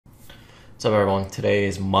What's up, everyone? Today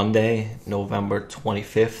is Monday, November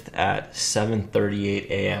 25th at 7:38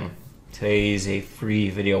 a.m. Today is a free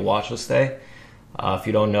video watch list day. If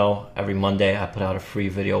you don't know, every Monday I put out a free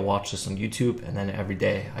video watch list on YouTube, and then every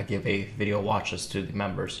day I give a video watch list to the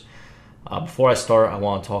members. Before I start, I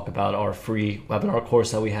want to talk about our free webinar course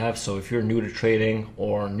that we have. So if you're new to trading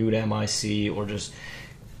or new to MIC or just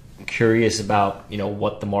curious about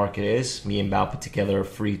what the market is, me and Bao put together a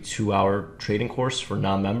free 2-hour trading course for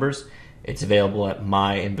non-members. It's available at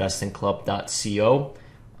myinvestingclub.co.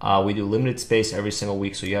 We do limited space every single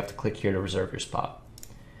week, so you have to click here to reserve your spot.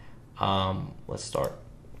 Let's start.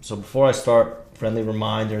 So before I start, friendly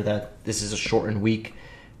reminder that this is a shortened week.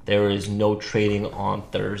 There is no trading on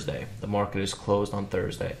Thursday. The market is closed on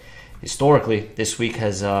Thursday. Historically, this week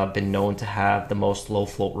has been known to have the most low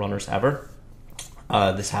float runners ever.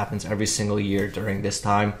 This happens every single year during this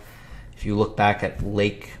time. If you look back at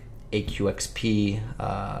Lake, AQST,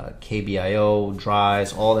 KBIO,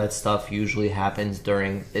 dries, all that stuff usually happens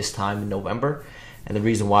during this time in November. And the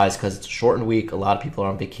reason why is because it's a shortened week. A lot of people are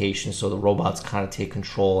on vacation, so the robots kind of take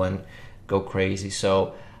control and go crazy.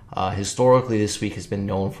 So historically, this week has been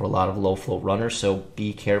known for a lot of low float runners. So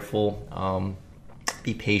be careful,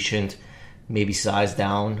 be patient, maybe size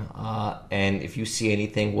down. And if you see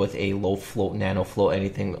anything with a low float, nano float,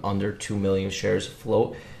 anything under 2 million shares of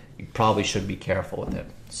float, you probably should be careful with it.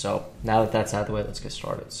 So now that that's out of the way, let's get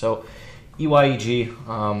started. So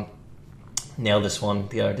EYEG, nailed this one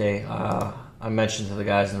the other day. I mentioned to the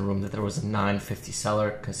guys in the room that there was a 950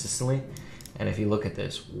 seller consistently. And if you look at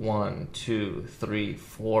this, 1, 2, 3,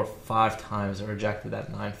 4, 5 times it rejected that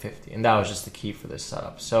 950. And that was just the key for this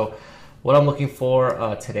setup. So what I'm looking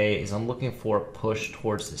for today is I'm looking for a push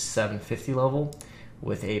towards the 750 level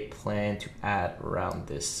with a plan to add around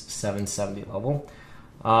this 770 level.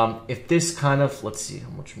 If this kind of, let's see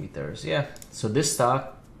how much meat there is. Yeah, so this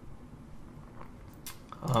stock,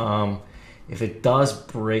 if it does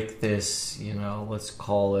break this, let's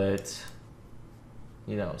call it,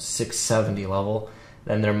 670 level,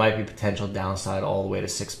 then there might be potential downside all the way to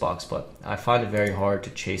 $6. But I find it very hard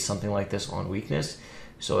to chase something like this on weakness.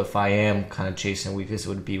 So if I am kind of chasing weakness, it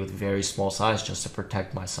would be with very small size just to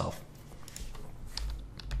protect myself.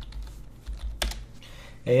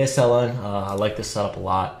 ASLN, I like this setup a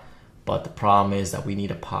lot, but the problem is that we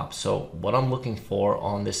need a pop. So what I'm looking for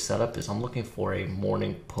on this setup is I'm looking for a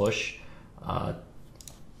morning push,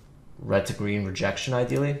 red to green rejection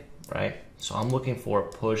ideally, right? So I'm looking for a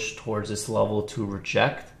push towards this level to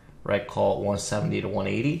reject, right? Call it 170 to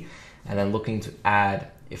 180, and then looking to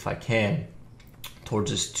add, if I can,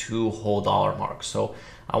 towards this $2 whole dollar mark. So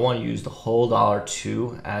I want to use the whole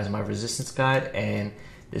 $2 as my resistance guide and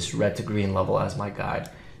this red to green level as my guide.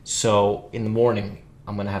 So in the morning,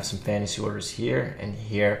 I'm gonna have some fantasy orders here and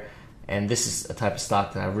here. And this is a type of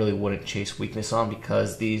stock that I really wouldn't chase weakness on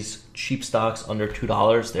because these cheap stocks under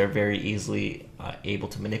 $2, they're very easily able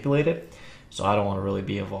to manipulate it. So I don't wanna really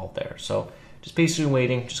be involved there. So just patiently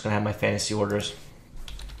waiting, just gonna have my fantasy orders.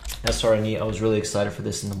 SRNE, I was really excited for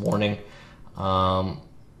this in the morning. And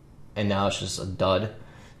now it's just a dud.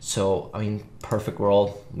 So, I mean, perfect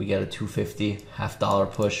world, we get a 250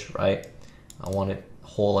 $0.50 push, right? I want it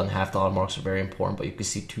whole and $0.50 marks are very important, but you can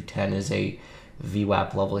see 210 is a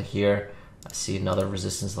VWAP level here. I see another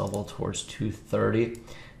resistance level towards 230.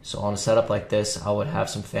 So on a setup like this, I would have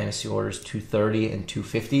some fantasy orders 230 and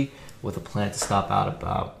 250 with a plan to stop out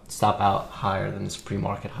higher than this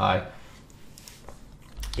pre-market high.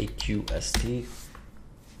 AQST.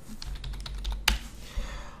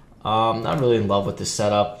 Not really in love with this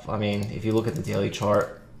setup. I mean, if you look at the daily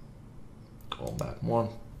chart, going back more,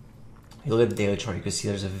 if you look at the daily chart, you can see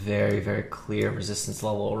there's a very, very clear resistance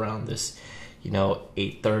level around this,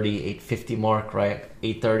 830, 850 mark, right?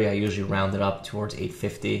 830, I usually round it up towards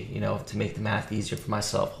 850, to make the math easier for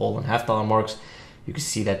myself. Whole and $0.50 marks, you can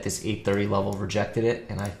see that this 830 level rejected it,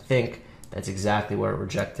 and I think that's exactly where it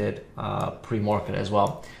rejected pre-market as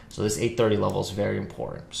well. So this 830 level is very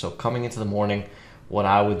important. So coming into the morning, what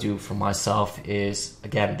I would do for myself is,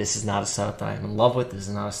 again, this is not a setup that I'm in love with. This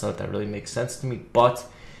is not a setup that really makes sense to me. But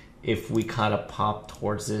if we kind of pop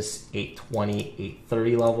towards this 820,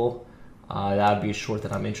 830 level, that would be a short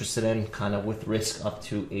that I'm interested in, kind of with risk up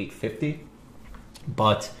to 850.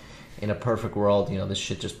 But in a perfect world, this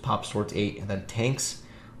shit just pops towards 8 and then tanks.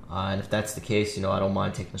 And if that's the case, I don't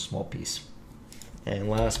mind taking a small piece. And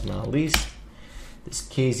last but not least, this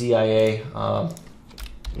KZIA.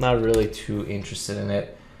 Not really too interested in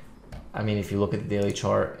it. I mean, if you look at the daily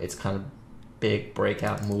chart, it's kind of big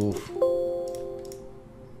breakout move.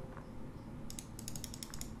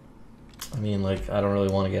 I mean, I don't really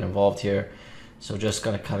want to get involved here. So just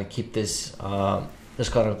going to kind of keep this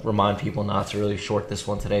just gotta remind people not to really short this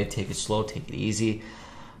one today. Take it slow, take it easy.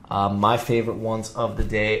 My favorite ones of the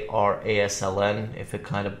day are ASLN if it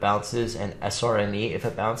kind of bounces, and SRNE if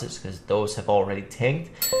it bounces, because those have already tanked.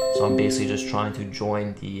 So I'm basically just trying to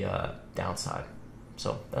join the downside.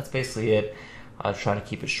 So that's basically it. I'm trying to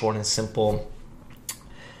keep it short and simple.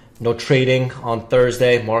 No trading on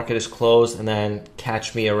Thursday. Market is closed, and then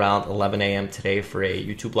catch me around 11 a.m. today for a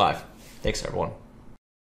YouTube live. Thanks, everyone.